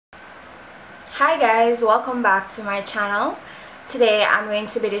Hi guys, welcome back to my channel. Today I'm going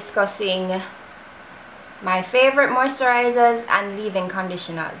to be discussing my favorite moisturizers and leave-in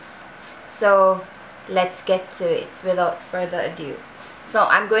conditioners. So let's get to it without further ado. So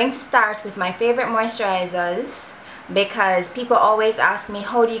I'm going to start with my favorite moisturizers because people always ask me,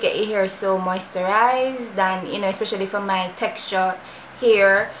 how do you get your hair so moisturized? And especially for my texture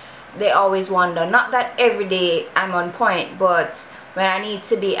hair, they always wonder. Not that every day I'm on point, but when I need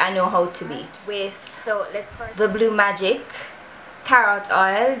to be, I know how to be. So let's first the Blue Magic carrot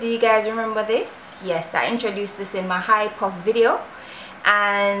oil. Do you guys remember this? Yes, I introduced this in my high puff video,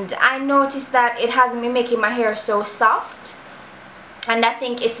 and I noticed that it hasn't been making my hair so soft, and I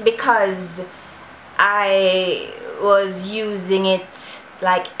think it's because I was using it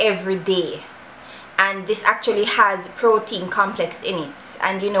like every day. And this actually has protein complex in it,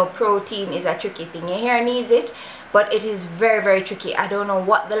 and protein is a tricky thing. Your hair needs it, but it is very tricky. I don't know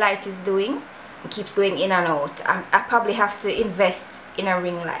what the light is doing. It keeps going in and out. I probably have to invest in a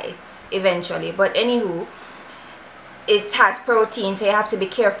ring light eventually, but anywho, it has protein, so you have to be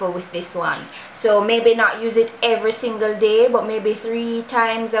careful with this one. So maybe not use it every single day, but maybe 3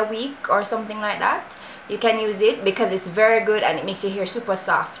 times a week or something like that. You can use it because it's very good and it makes your hair super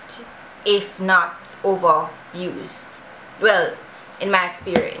soft if not overused, well, in my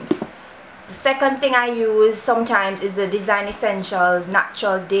experience. The second thing I use sometimes is the Design Essentials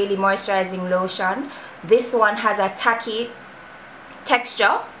Natural Daily Moisturizing Lotion. This one has a tacky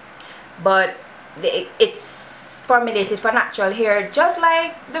texture, but it's formulated for natural hair just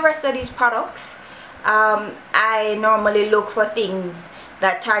like the rest of these products. I normally look for things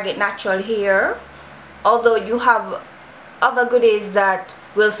that target natural hair, although you have other goodies that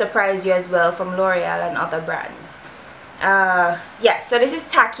will surprise you as well from L'Oreal and other brands. Yeah, so this is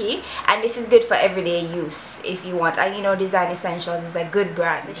tacky and this is good for everyday use if you want. And Design Essentials is a good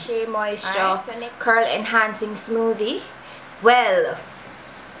brand. The Shea Moisture Curl Enhancing Smoothie. Well,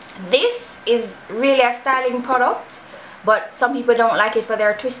 this is really a styling product, but some people don't like it for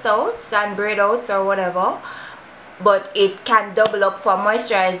their twist outs and braid outs or whatever, but it can double up for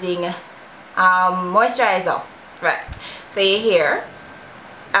moisturizing moisturizer, right, for your hair.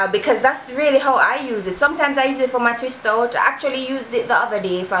 Because that's really how I use it. Sometimes I use it for my twist out. I actually used it the other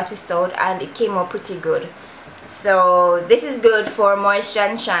day for a twist out and it came out pretty good. So this is good for moisture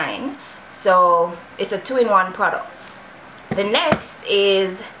and shine. So it's a 2-in-1 product. The next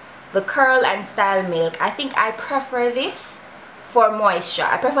is the Curl and Style Milk. I think I prefer this for moisture.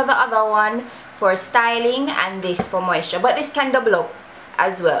 I prefer the other one for styling and this for moisture. But this can double up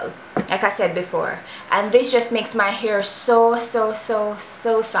as well, like I said before, and this just makes my hair so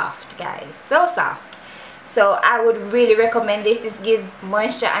soft, guys, so soft. So I would really recommend this. This gives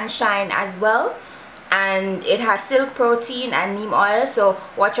moisture and shine as well, and it has silk protein and neem oil, so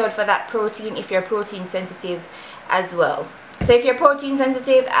watch out for that protein if you're protein sensitive as well. So if you're protein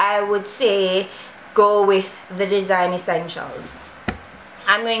sensitive, I would say go with the Design Essentials.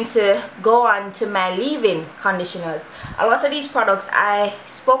 I'm going to go on to my leave-in conditioners. A lot of these products I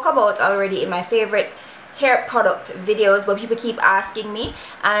spoke about already in my favorite hair product videos, but people keep asking me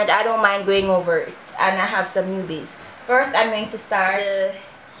and I don't mind going over it, and I have some newbies. First, I'm going to start the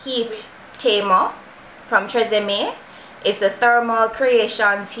Heat Tamer from Tresemme. It's the Thermal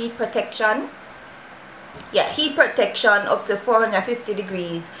Creations Heat Protection. Yeah, heat protection up to 450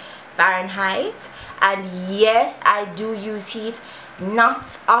 degrees Fahrenheit. And yes, I do use heat.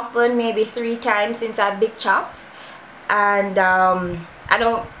 Not often, maybe 3 times since I've big chopped, and I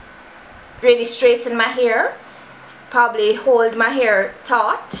don't really straighten my hair, probably hold my hair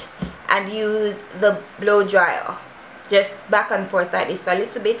taut and use the blow dryer just back and forth like this for a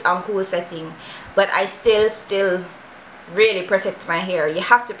little bit on cool setting, but I still really protect my hair. You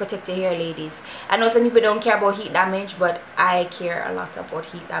have to protect your hair, ladies. I know some people don't care about heat damage, but I care a lot about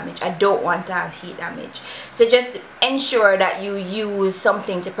heat damage. I don't want to have heat damage. So just ensure that you use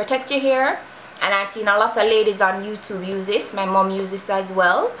something to protect your hair. And I've seen a lot of ladies on YouTube use this. My mom uses this as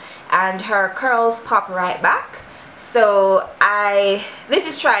well, and her curls pop right back. So this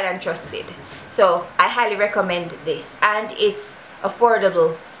is tried and trusted, so I highly recommend this, and it's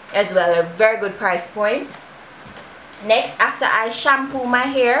affordable as well, a very good price point. Next, after I shampoo my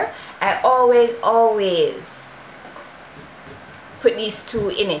hair, I always put these 2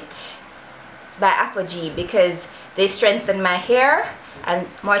 in it by Apogee because they strengthen my hair and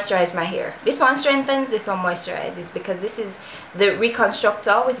moisturize my hair. This one strengthens, this one moisturizes, because this is the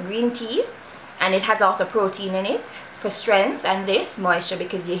Reconstructor with green tea, and it has also protein in it for strength, and this moisture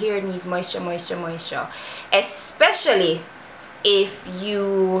because your hair needs moisture, especially if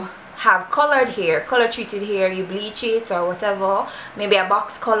you have colored hair, color treated hair, you bleach it or whatever, maybe a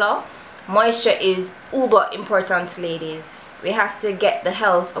box color. moisture is uber important, ladies. We have to get the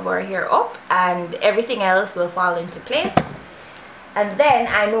health of our hair up and everything else will fall into place. And then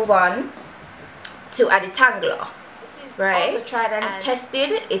I move on to a detangler. This is right, also tried and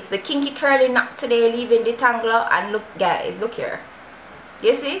tested. It's the Kinky Curly Knot Today Leave-In Detangler, and look guys, look here,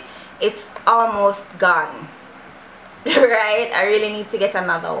 you see it's almost gone. Right, I really need to get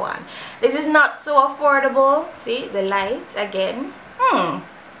another one. This is not so affordable. See the light again.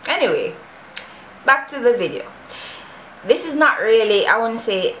 Anyway, back to the video. This is not really, I wouldn't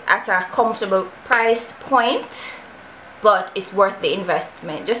say at a comfortable price point, but it's worth the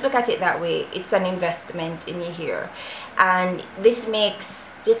investment. Just look at it that way. It's an investment in your hair, and this makes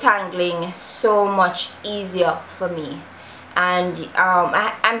detangling so much easier for me. And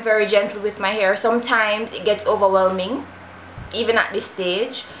I'm very gentle with my hair. Sometimes it gets overwhelming even at this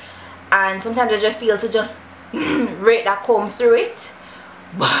stage, and sometimes I just feel to just rake that comb through it,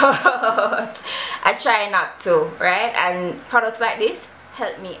 but I try not to, right? And products like this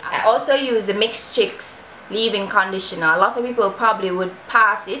help me out. I also use the Mixed Chicks leave-in conditioner. A lot of people probably would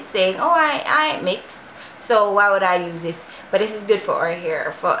pass it saying, oh, I ain't mixed, so why would I use this? But this is good for our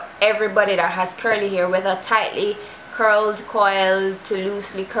hair, for everybody that has curly hair, whether tightly curled, coiled, to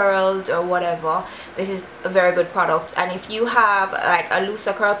loosely curled, or whatever. This is a very good product. And if you have like a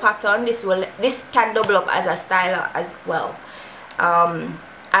looser curl pattern, this can double up as a styler as well.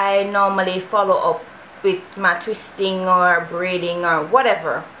 I normally follow up with my twisting or braiding or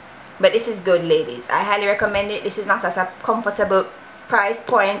whatever, but this is good, ladies. I highly recommend it. This is not at a comfortable price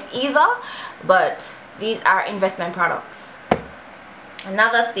point either, but these are investment products.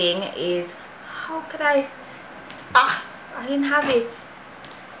 Another thing is, how could I didn't have it.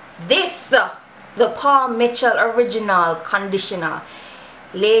 This, the Paul Mitchell Original Conditioner.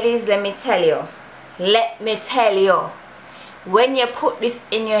 Ladies, let me tell you, when you put this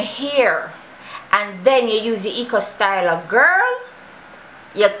in your hair and then you use your Eco Styler, girl,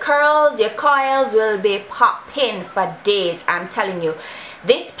 your curls, your coils will be popping for days. I'm telling you,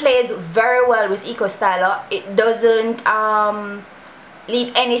 this plays very well with Eco Styler. It doesn't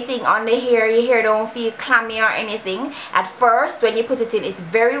leave anything on the hair. Your hair don't feel clammy or anything. At first when you put it in, it's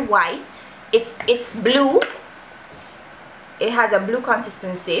very white. It's blue. It has a blue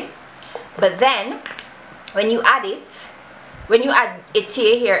consistency, but then when you add it to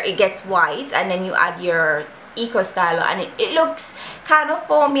your hair, it gets white, and then you add your Eco Styler and it looks kind of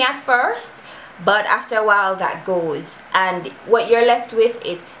foamy at first, but after a while that goes, and what you're left with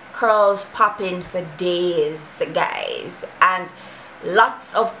is curls popping for days, guys, and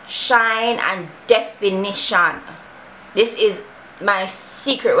lots of shine and definition. This is my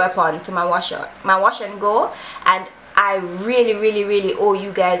secret weapon to my wash and go, and I really owe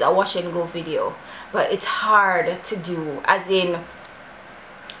you guys a wash and go video, but it's hard to do, as in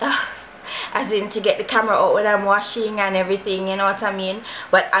to get the camera out when I'm washing and everything, you know what I mean?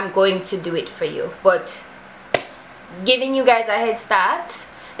 But I'm going to do it for you. But giving you guys a head start,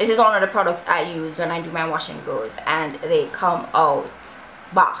 this is one of the products I use when I do my wash and goes, and they come out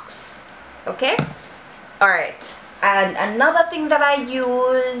box. Okay, all right. And another thing that I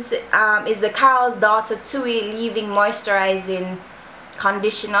use is the Carol's Daughter Toya Leave-In Moisturizing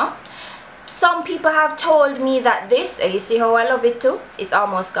Conditioner. Some people have told me that this, you see how I love it too, it's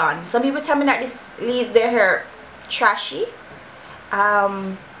almost gone. Some people tell me that this leaves their hair trashy.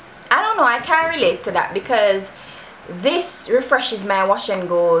 I don't know, I can't relate to that, because this refreshes my wash and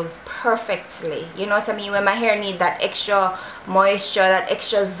goes perfectly. You know what I mean? When my hair needs that extra moisture, that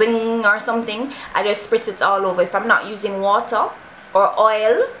extra zing or something, I just spritz it all over. If I'm not using water or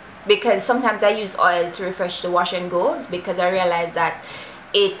oil, because sometimes I use oil to refresh the wash and goes, because I realize that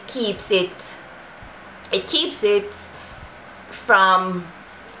it keeps it from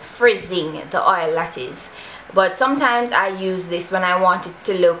frizzing, the oil, that is. But sometimes I use this when I want it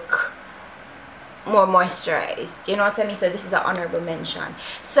to look more moisturized, you know what I mean? So this is an honorable mention.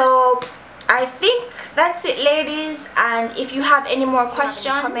 So I think that's it, ladies, and if you have any more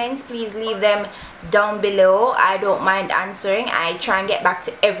questions, comments, please leave them down below. I don't mind answering. I try and get back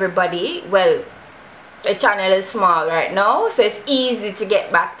to everybody. Well, the channel is small right now, so it's easy to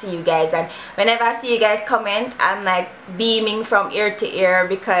get back to you guys, and whenever I see you guys comment, I'm like beaming from ear to ear,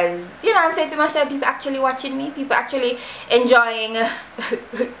 because you know, I'm saying to myself, people actually watching me, people actually enjoying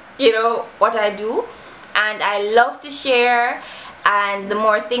you know what I do, and I love to share, and the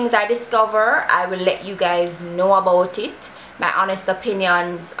more things I discover, I will let you guys know about it, my honest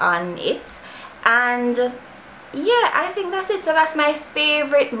opinions on it. And yeah, I think that's it. So that's my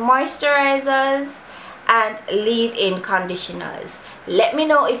favorite moisturizers and leave-in conditioners. Let me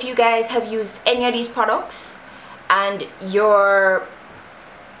know if you guys have used any of these products and your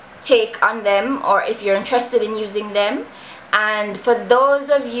take on them, or if you're interested in using them. And for those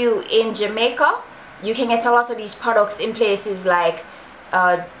of you in Jamaica, you can get a lot of these products in places like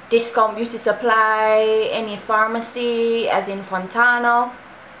Discount Beauty Supply, any pharmacy as in Fontana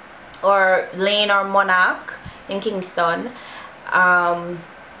or Lane or Monarch in Kingston.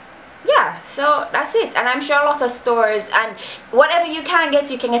 Yeah, so that's it. And I'm sure a lot of stores, and whatever you can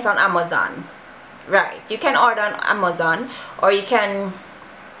get on Amazon. Right, you can order on Amazon, or you can,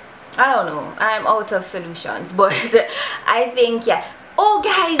 I don't know, I'm out of solutions, but I think, yeah. Oh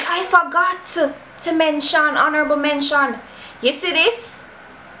guys, I forgot to mention, honorable mention, you see this,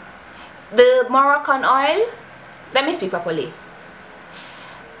 the Moroccan oil. Let me speak properly.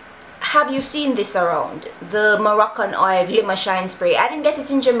 Have you seen this around, the Moroccan oil glimmer shine spray? I didn't get it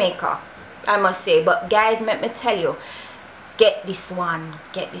in Jamaica, I must say, but guys, let me tell you, get this one,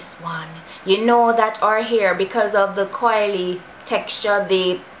 get this one. You know that our hair, because of the coily texture,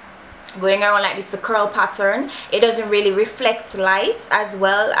 the going around like this, the curl pattern, it doesn't really reflect light as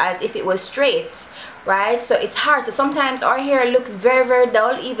well as if it was straight, right? So it's hard. So sometimes our hair looks very, very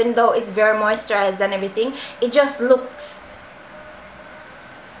dull, even though it's very moisturized and everything. It just looks,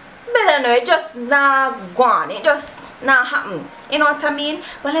 I don't know, it just not gone, it just not happen, you know what I mean?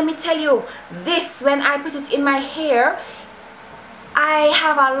 But let me tell you, this, when I put it in my hair, I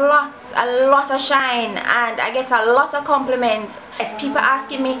have a lot of shine, and I get a lot of compliments. As people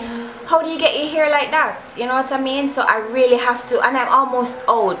asking me, how do you get your hair like that? You know what I mean? So I really have to, and I'm almost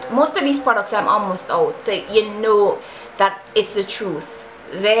out. Most of these products I'm almost out, so you know that it's the truth.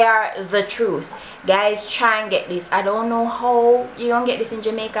 They are the truth. Guys, try and get this. I don't know how you don't get this in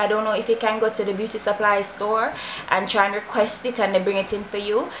Jamaica. I don't know if you can go to the beauty supply store and try and request it and they bring it in for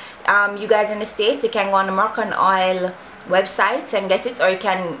you. You guys in the States, you can go on the Moroccan oil website and get it, or you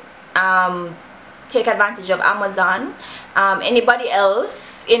can take advantage of Amazon. Anybody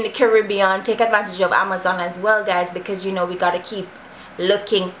else in the Caribbean, take advantage of Amazon as well, guys, because you know we gotta keep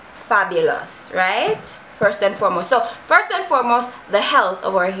looking fabulous, right? First and foremost. So first and foremost, the health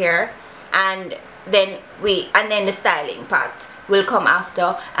of our hair, and then the styling part will come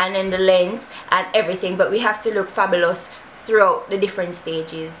after, and then the length and everything. But we have to look fabulous throughout the different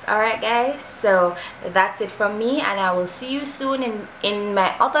stages. Alright guys, so that's it from me, and I will see you soon in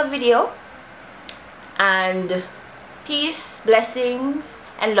my other video. And peace, blessings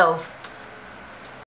and love.